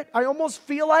deserve it. I almost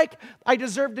feel like I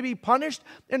deserve to be punished.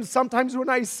 And sometimes when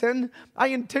I sin, I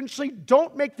intentionally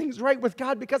don't make things right with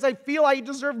God because I feel I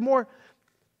deserve more.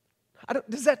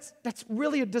 That's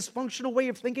really a dysfunctional way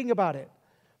of thinking about it.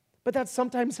 But that's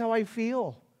sometimes how I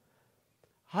feel.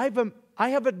 I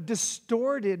have a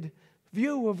distorted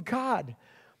view of God.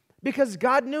 Because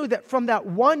God knew that from that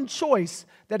one choice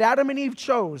that Adam and Eve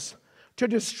chose, to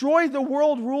destroy the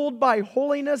world ruled by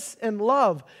holiness and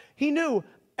love, He knew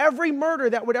every murder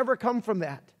that would ever come from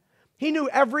that. He knew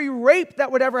every rape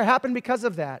that would ever happen because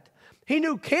of that. He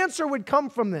knew cancer would come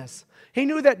from this. He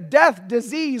knew that death,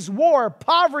 disease, war,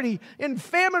 poverty, and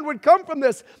famine would come from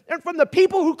this. And from the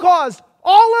people who caused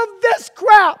all of this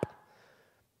crap.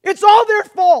 It's all their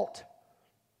fault.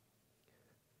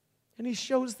 And He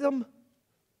shows them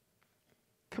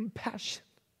compassion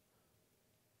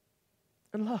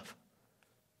and love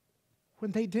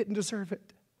when they didn't deserve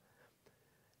it.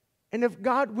 And if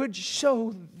God would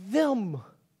show them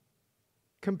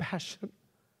compassion,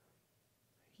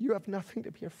 you have nothing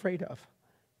to be afraid of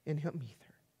in Him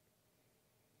either.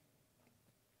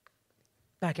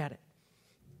 Back at it.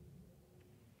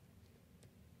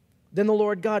 Then the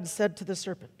Lord God said to the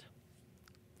serpent,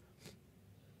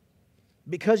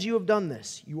 "Because you have done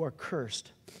this, you are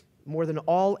cursed more than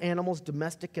all animals,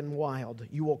 domestic and wild.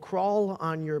 You will crawl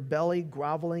on your belly,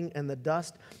 groveling in the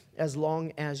dust as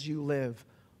long as you live."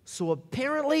 So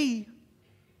apparently,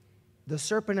 the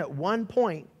serpent at one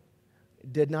point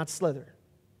did not slither.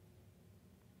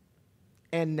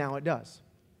 And now it does.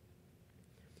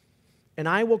 "And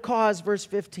I will cause," verse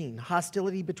 15,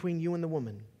 "hostility between you and the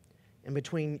woman, and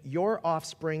between your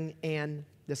offspring and,"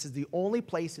 this is the only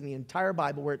place in the entire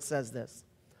Bible where it says this,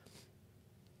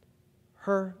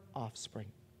 "her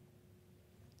offspring."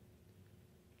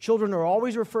 Children are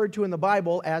always referred to in the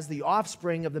Bible as the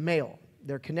offspring of the male.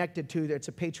 They're connected to, it's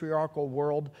a patriarchal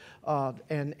world,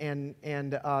 and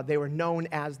they were known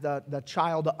as the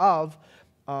child of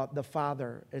the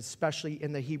father, especially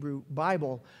in the Hebrew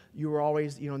Bible. You were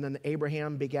always, and then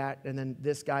Abraham begat, and then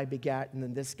this guy begat, and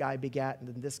then this guy begat, and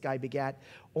then this guy begat.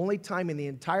 Only time in the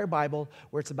entire Bible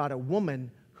where it's about a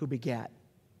woman who begat.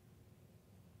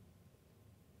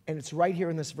 And it's right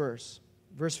here in this verse,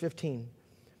 verse 15.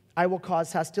 "I will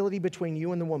cause hostility between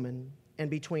you and the woman, and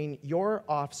between your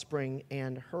offspring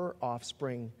and her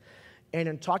offspring." And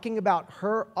in talking about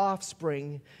her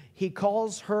offspring, He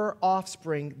calls her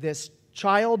offspring, this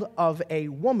child of a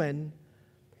woman,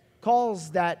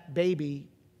 calls that baby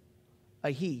a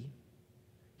he.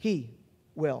 He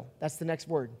will. That's the next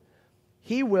word.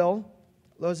 He will,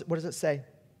 what does it say?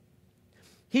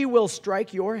 "He will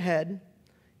strike your head,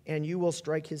 and you will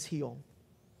strike his heel."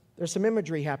 There's some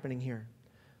imagery happening here.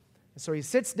 So He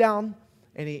sits down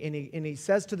and he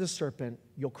says to the serpent,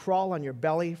 "You'll crawl on your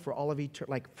belly for all of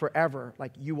eternity, like forever.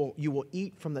 Like you will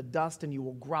eat from the dust and you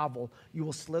will grovel. You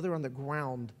will slither on the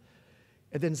ground."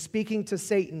 And then speaking to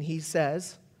Satan, He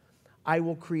says, "I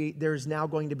will create," there's now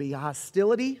going to be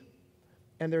hostility,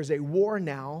 and there's a war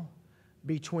now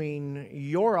between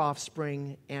your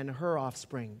offspring and her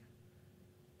offspring.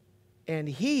 And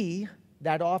he,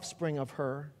 that offspring of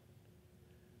her,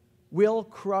 will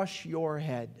crush your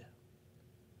head,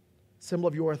 symbol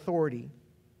of your authority,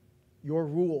 your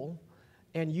rule,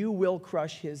 and you will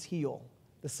crush his heel,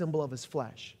 the symbol of his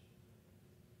flesh,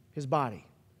 his body.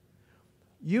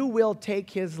 You will take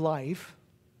his life,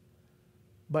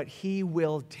 but he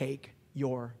will take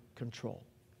your control.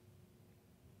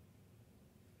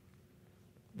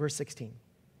 Verse 16.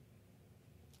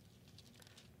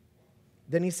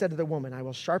 Then He said to the woman, "I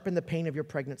will sharpen the pain of your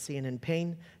pregnancy, and in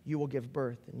pain you will give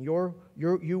birth. And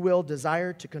you will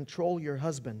desire to control your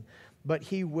husband, but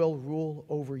he will rule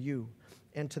over you."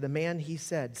 And to the man He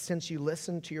said, "Since you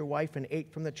listened to your wife and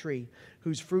ate from the tree,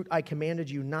 whose fruit I commanded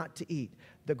you not to eat,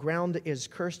 the ground is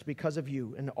cursed because of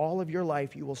you, and all of your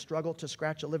life you will struggle to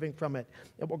scratch a living from it.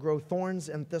 It will grow thorns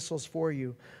and thistles for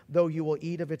you, though you will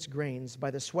eat of its grains.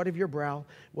 By the sweat of your brow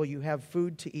will you have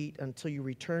food to eat until you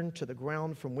return to the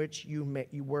ground from which you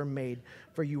were made.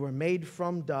 For you were made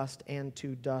from dust, and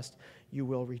to dust you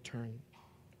will return."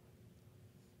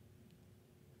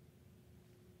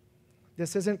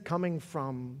 This isn't coming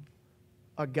from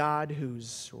a God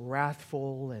who's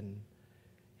wrathful and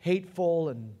hateful,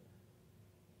 and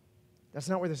that's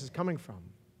not where this is coming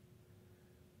from.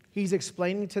 He's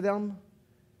explaining to them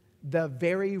the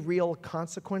very real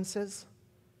consequences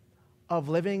of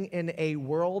living in a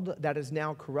world that is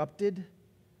now corrupted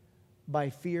by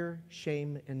fear,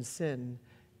 shame, and sin,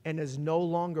 and is no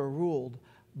longer ruled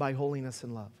by holiness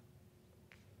and love.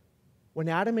 When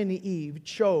Adam and Eve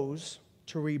chose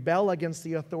to rebel against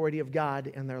the authority of God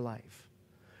in their life,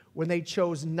 when they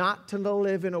chose not to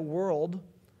live in a world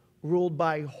ruled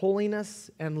by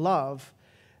holiness and love,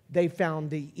 they found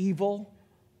the evil,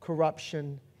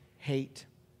 corruption, hate,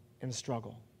 and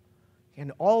struggle.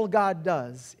 And all God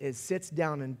does is sits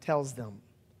down and tells them,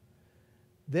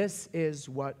 this is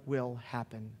what will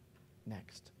happen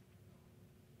next.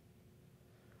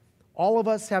 All of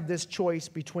us have this choice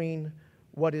between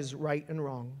what is right and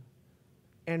wrong.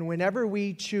 And whenever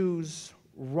we choose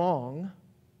wrong,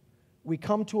 we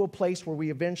come to a place where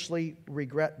we eventually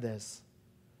regret this.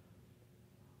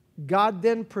 God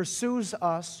then pursues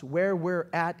us where we're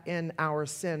at in our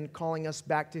sin, calling us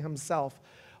back to himself.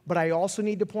 But I also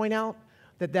need to point out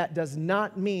that that does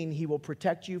not mean he will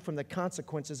protect you from the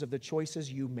consequences of the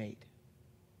choices you made.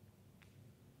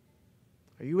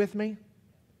 Are you with me?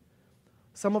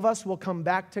 Some of us will come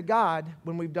back to God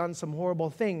when we've done some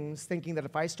horrible things, thinking that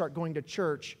if I start going to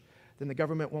church, then the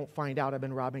government won't find out I've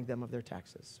been robbing them of their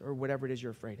taxes, or whatever it is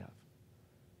you're afraid of.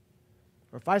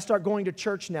 Or if I start going to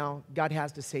church now, God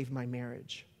has to save my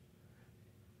marriage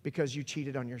because you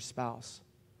cheated on your spouse.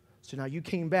 So now you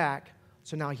came back,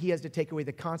 so now he has to take away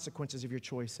the consequences of your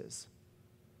choices.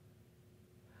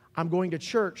 I'm going to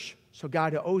church, so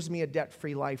God owes me a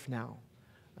debt-free life now.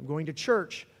 I'm going to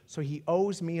church, so he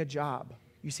owes me a job.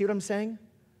 You see what I'm saying?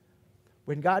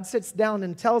 When God sits down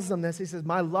and tells them this, he says,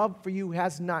 my love for you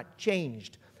has not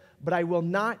changed, but I will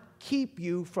not keep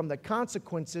you from the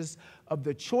consequences of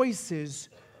the choices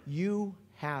you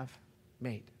have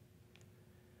made.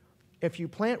 If you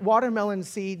plant watermelon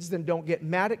seeds, then don't get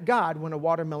mad at God when a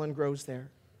watermelon grows there.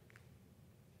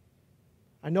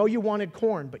 I know you wanted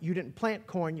corn, but you didn't plant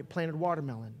corn, you planted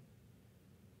watermelon.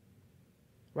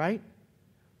 Right?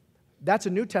 That's a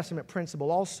New Testament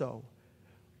principle also,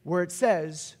 where it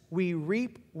says, we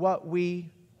reap what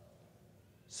we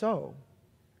sow.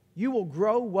 You will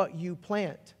grow what you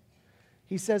plant.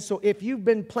 He says, so if you've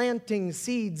been planting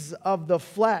seeds of the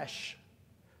flesh,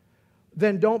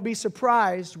 then don't be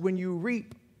surprised when you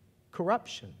reap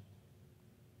corruption.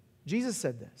 Jesus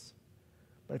said this.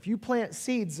 But if you plant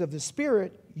seeds of the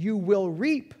Spirit, you will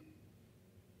reap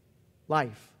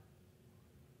life,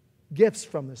 gifts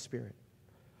from the Spirit.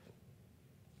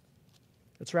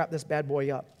 Let's wrap this bad boy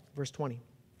up. Verse 20.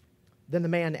 Then the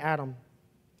man, Adam,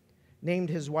 named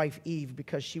his wife Eve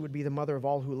because she would be the mother of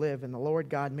all who live. And the Lord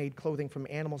God made clothing from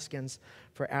animal skins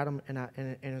for Adam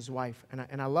and his wife.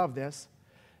 And I love this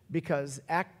because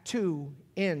Act 2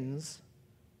 ends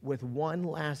with one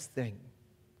last thing.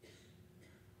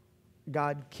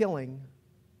 God killing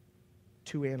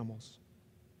two animals.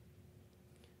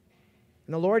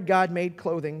 And the Lord God made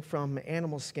clothing from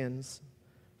animal skins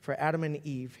for Adam and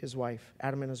Eve, his wife,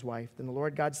 Adam and his wife. Then the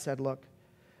Lord God said, look,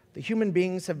 the human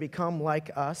beings have become like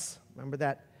us. Remember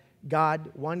that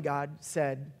one God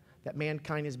said that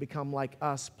mankind has become like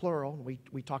us, plural.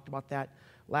 We talked about that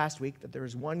last week, that there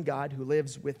is one God who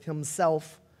lives with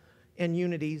himself in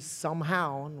unity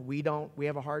somehow. And we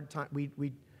have a hard time,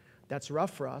 that's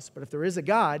rough for us. But if there is a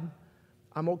God,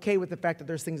 I'm okay with the fact that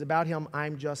there's things about him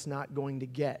I'm just not going to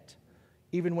get.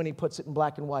 Even when he puts it in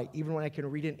black and white, even when I can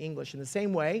read it in English. In the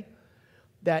same way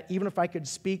that even if I could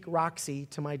speak Roxy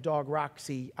to my dog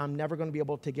Roxy, I'm never going to be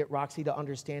able to get Roxy to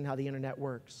understand how the internet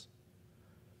works.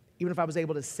 Even if I was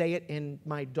able to say it in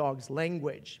my dog's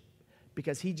language,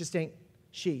 because he just ain't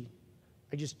she.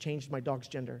 I just changed my dog's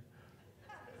gender.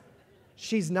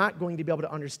 She's not going to be able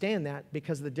to understand that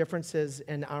because of the differences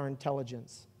in our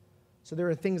intelligence. So there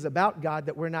are things about God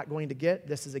that we're not going to get.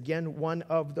 This is, again, one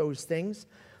of those things.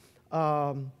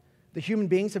 The human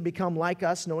beings have become like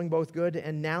us, knowing both good,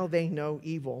 and now they know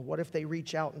evil. What if they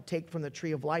reach out and take from the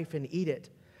tree of life and eat it?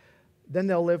 Then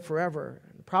they'll live forever.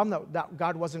 The problem that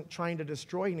God wasn't trying to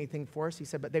destroy anything for us. He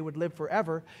said, but they would live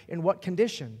forever. In what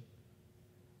condition?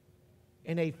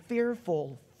 In a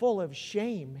fearful, full of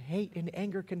shame, hate, and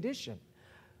anger condition.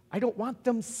 I don't want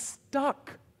them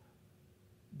stuck,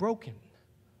 broken.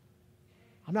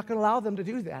 I'm not going to allow them to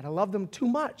do that. I love them too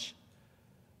much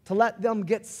to let them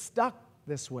get stuck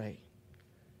this way.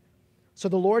 So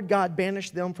the Lord God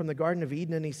banished them from the Garden of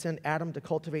Eden, and he sent Adam to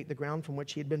cultivate the ground from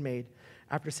which he had been made.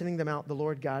 After sending them out, the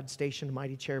Lord God stationed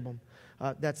mighty cherubim.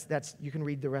 You can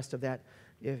read the rest of that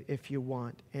if you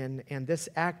want. And this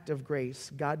act of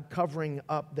grace, God covering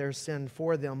up their sin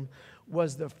for them,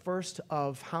 was the first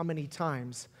of how many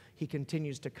times he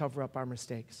continues to cover up our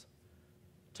mistakes,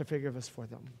 to forgive us for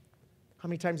them. How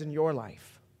many times in your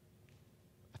life?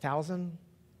 1,000?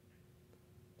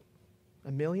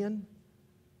 A million?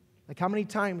 Like, how many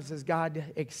times has God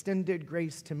extended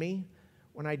grace to me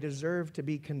when I deserve to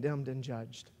be condemned and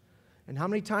judged? And how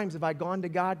many times have I gone to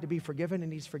God to be forgiven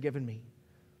and He's forgiven me?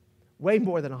 Way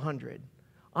more than 100.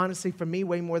 Honestly, for me,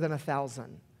 way more than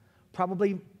 1,000.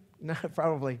 Probably, not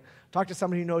probably. Talk to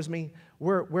somebody who knows me.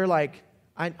 We're like,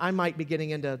 I might be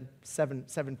getting into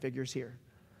seven figures here.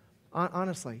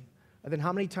 Honestly. And then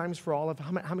how many times for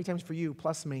how many times for you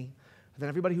plus me? And then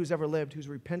everybody who's ever lived, who's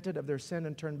repented of their sin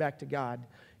and turned back to God.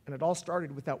 And it all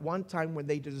started with that one time when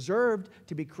they deserved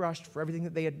to be crushed for everything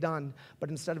that they had done. But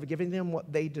instead of giving them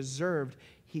what they deserved,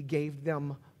 He gave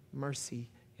them mercy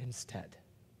instead.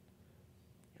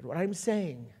 And what I'm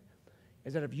saying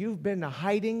is that if you've been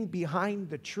hiding behind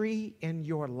the tree in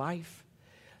your life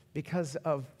because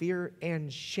of fear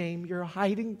and shame, you're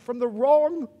hiding from the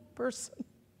wrong person.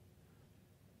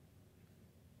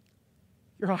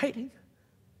 You're hiding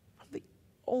from the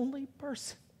only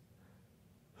person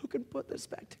who can put this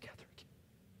back together again.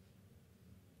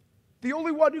 The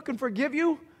only one who can forgive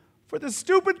you for the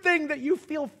stupid thing that you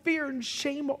feel fear and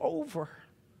shame over.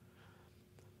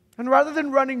 And rather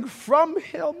than running from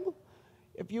Him,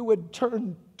 if you would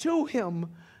turn to Him,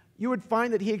 you would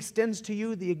find that He extends to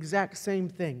you the exact same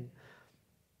thing.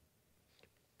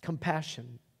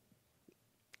 Compassion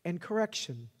and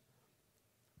correction,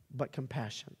 but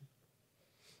compassion.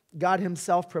 God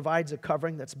Himself provides a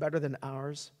covering that's better than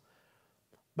ours,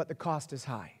 but the cost is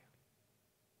high.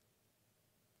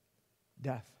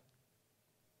 Death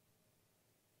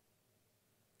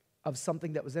of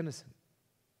something that was innocent.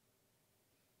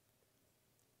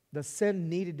 The sin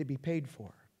needed to be paid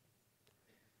for.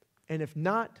 And if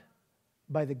not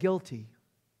by the guilty,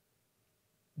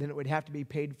 then it would have to be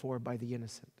paid for by the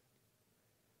innocent.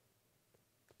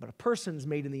 But a person's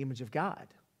made in the image of God.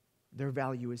 Their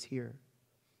value is here.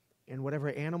 And whatever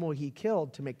animal He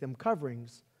killed to make them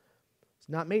coverings is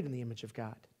not made in the image of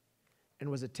God and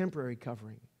was a temporary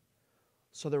covering.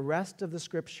 So the rest of the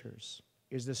Scriptures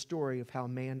is the story of how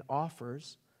man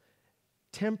offers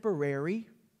temporary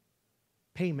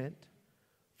payment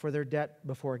for their debt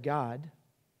before God,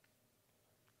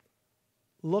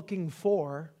 looking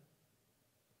for,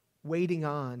 waiting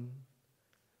on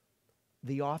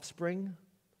the offspring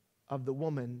of the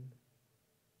woman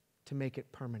to make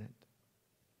it permanent.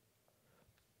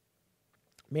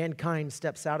 Mankind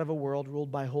steps out of a world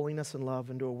ruled by holiness and love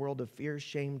into a world of fear,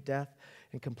 shame, death,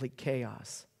 and complete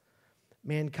chaos.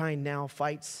 Mankind now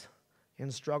fights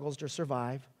and struggles to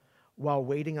survive while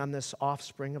waiting on this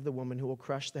offspring of the woman who will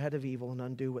crush the head of evil and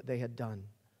undo what they had done.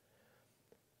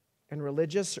 And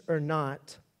religious or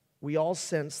not, we all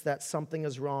sense that something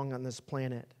is wrong on this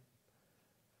planet.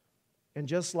 And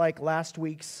just like last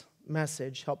week's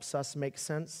message helps us make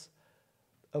sense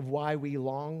of why we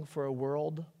long for a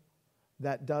world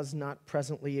that does not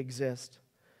presently exist,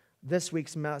 this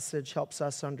week's message helps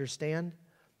us understand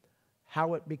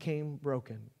how it became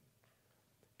broken.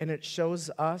 And it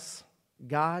shows us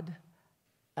God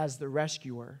as the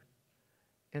rescuer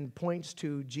and points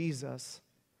to Jesus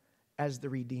as the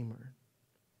Redeemer,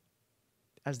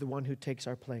 as the one who takes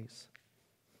our place.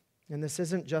 And this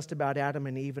isn't just about Adam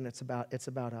and Eve, and it's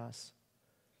about us.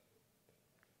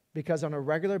 Because on a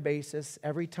regular basis,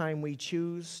 every time we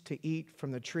choose to eat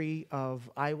from the tree of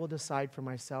I will decide for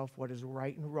myself what is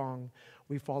right and wrong,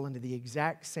 we fall into the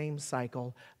exact same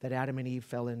cycle that Adam and Eve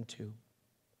fell into.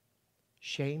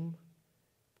 Shame,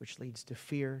 which leads to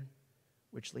fear,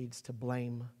 which leads to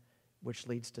blame, which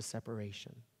leads to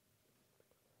separation.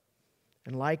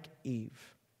 And like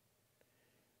Eve,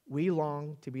 we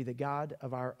long to be the God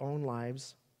of our own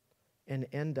lives and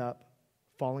end up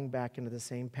falling back into the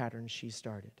same pattern she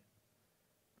started,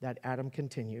 that Adam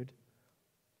continued,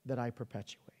 that I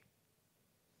perpetuate.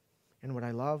 And what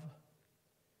I love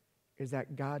is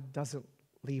that God doesn't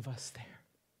leave us there.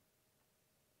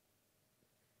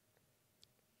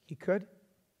 He could,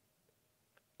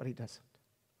 but He doesn't.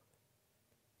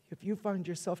 If you find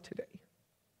yourself today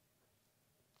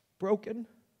broken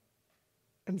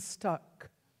and stuck,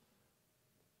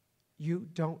 you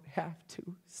don't have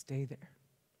to stay there.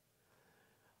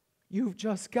 You've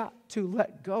just got to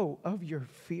let go of your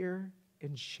fear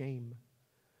and shame.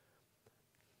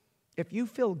 If you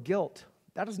feel guilt,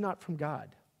 that is not from God.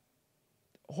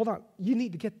 Hold on, you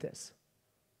need to get this.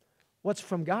 What's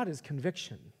from God is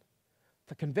conviction.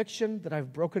 The conviction that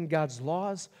I've broken God's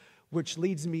laws, which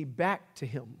leads me back to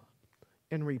Him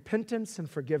in repentance and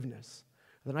forgiveness.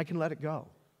 Then I can let it go.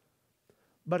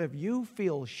 But if you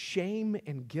feel shame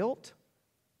and guilt,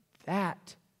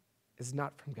 that is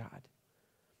not from God.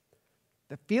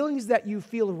 The feelings that you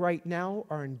feel right now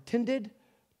are intended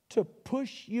to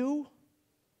push you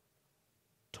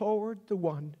toward the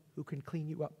one who can clean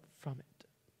you up from it.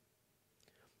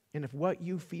 And if what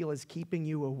you feel is keeping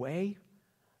you away,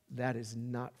 that is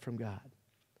not from God.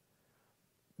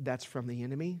 That's from the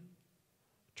enemy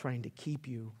trying to keep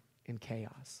you in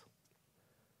chaos.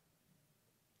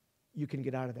 You can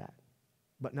get out of that,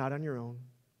 but not on your own.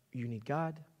 You need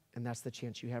God, and that's the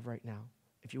chance you have right now.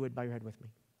 If you would, bow your head with me.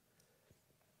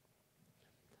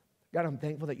 God, I'm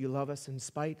thankful that you love us in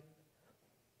spite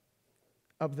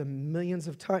of the millions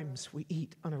of times we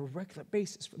eat on a regular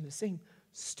basis from the same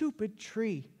stupid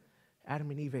tree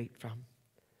Adam and Eve ate from.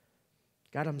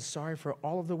 God, I'm sorry for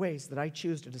all of the ways that I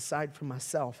choose to decide for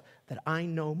myself that I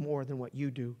know more than what you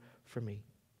do for me.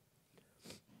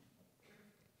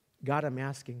 God, I'm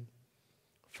asking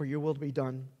for your will to be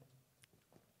done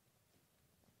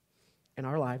in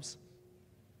our lives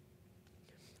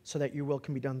so that your will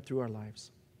can be done through our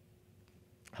lives.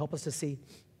 Help us to see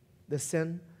the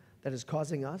sin that is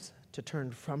causing us to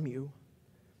turn from you,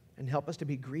 and help us to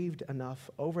be grieved enough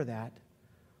over that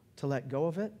to let go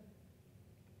of it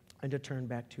and to turn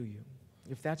back to you.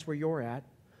 If that's where you're at,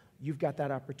 you've got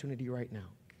that opportunity right now.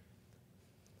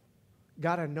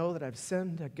 God, I know that I've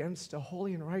sinned against a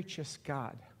holy and righteous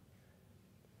God.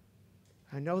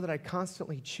 I know that I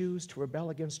constantly choose to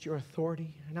rebel against your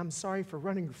authority, and I'm sorry for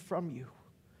running from you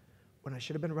when I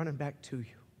should have been running back to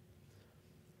you.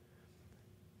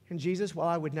 And Jesus, while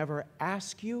I would never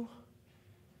ask you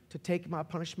to take my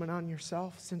punishment on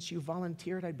yourself, since you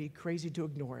volunteered, I'd be crazy to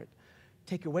ignore it.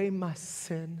 Take away my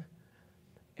sin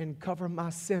and cover my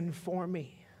sin for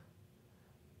me.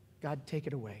 God, take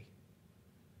it away.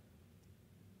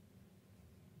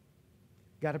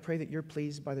 God, I pray that you're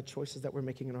pleased by the choices that we're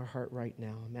making in our heart right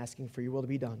now. I'm asking for your will to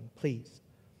be done. Please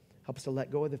help us to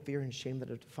let go of the fear and shame that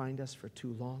have defined us for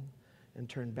too long and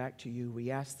turn back to you.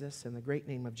 We ask this in the great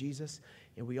name of Jesus,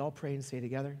 and we all pray and say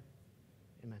together,